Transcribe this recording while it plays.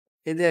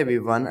Hey there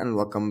everyone and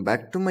welcome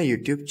back to my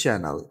YouTube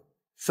channel.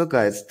 So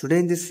guys, today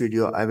in this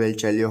video I will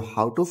tell you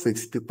how to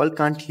fix people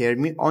can't hear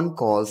me on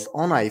calls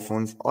on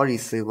iPhones or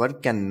receiver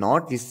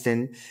cannot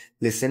listen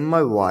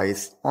my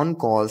voice on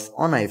calls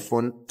on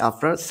iPhone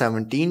after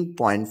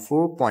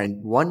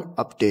 17.4.1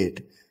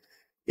 update.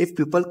 If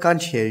people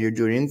can't hear you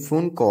during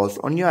phone calls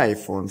on your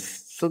iPhones,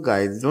 so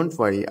guys don't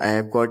worry, I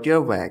have got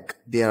your back.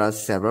 There are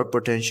several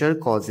potential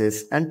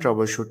causes and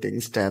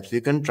troubleshooting steps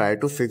you can try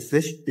to fix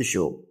this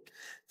issue.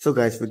 So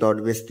guys,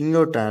 without wasting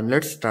your time,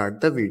 let's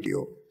start the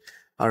video.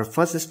 Our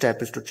first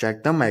step is to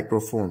check the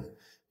microphone.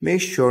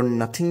 Make sure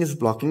nothing is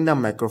blocking the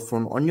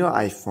microphone on your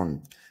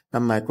iPhone. The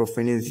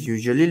microphone is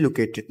usually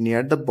located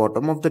near the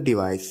bottom of the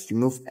device.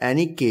 Remove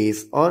any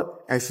case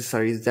or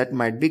accessories that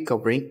might be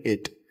covering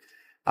it.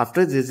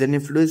 After this, then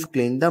if fluids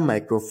clean the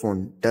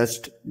microphone,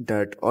 dust,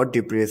 dirt or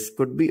debris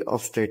could be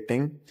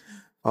obstructing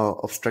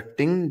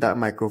the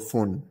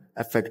microphone,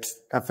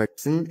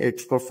 affecting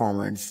its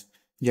performance.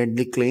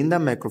 Gently clean the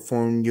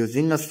microphone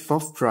using a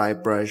soft dry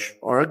brush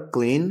or a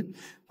clean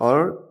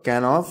or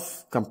can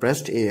of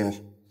compressed air.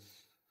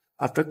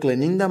 After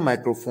cleaning the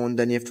microphone,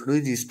 then you have to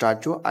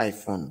restart your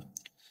iPhone.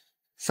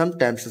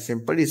 Sometimes a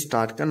simple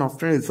restart can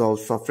often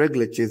resolve software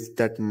glitches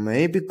that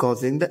may be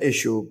causing the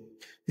issue.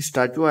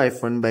 Start your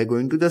iPhone by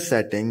going to the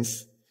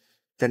settings,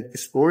 then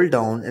scroll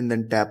down and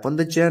then tap on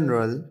the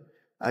general.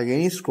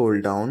 Again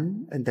scroll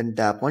down and then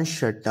tap on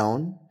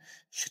shutdown.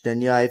 Shut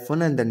down your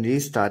iPhone and then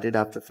restart it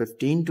after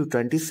 15 to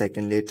 20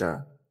 seconds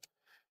later.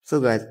 So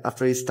guys,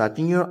 after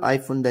restarting your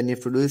iPhone, then you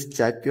have to do is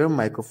check your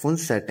microphone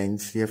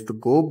settings. You have to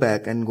go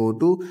back and go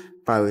to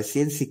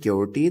privacy and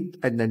security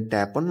and then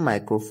tap on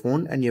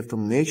microphone, and you have to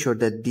make sure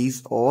that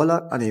these all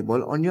are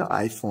enabled on your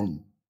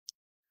iPhone.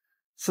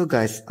 So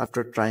guys,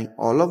 after trying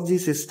all of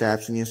these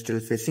steps and you're still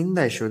facing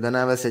the issue, then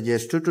I will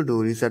suggest you to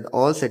do reset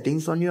all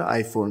settings on your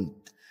iPhone.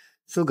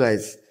 So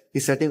guys,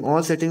 resetting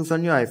all settings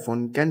on your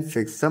iPhone can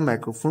fix the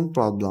microphone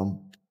problem.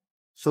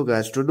 So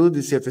guys, to do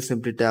this you have to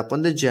simply tap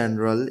on the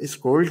general,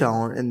 scroll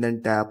down and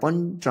then tap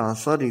on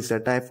transfer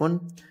reset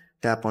iPhone,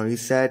 tap on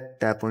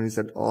reset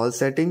all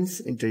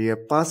settings, enter your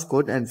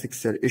passcode and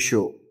fix your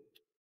issue.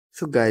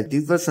 So guys,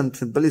 these were some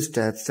simple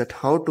steps that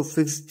how to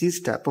fix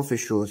these type of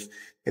issues.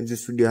 If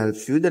this video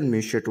helps you, then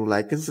make sure to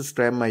like and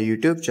subscribe my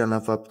YouTube channel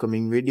for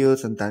upcoming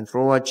videos, and thanks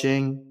for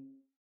watching.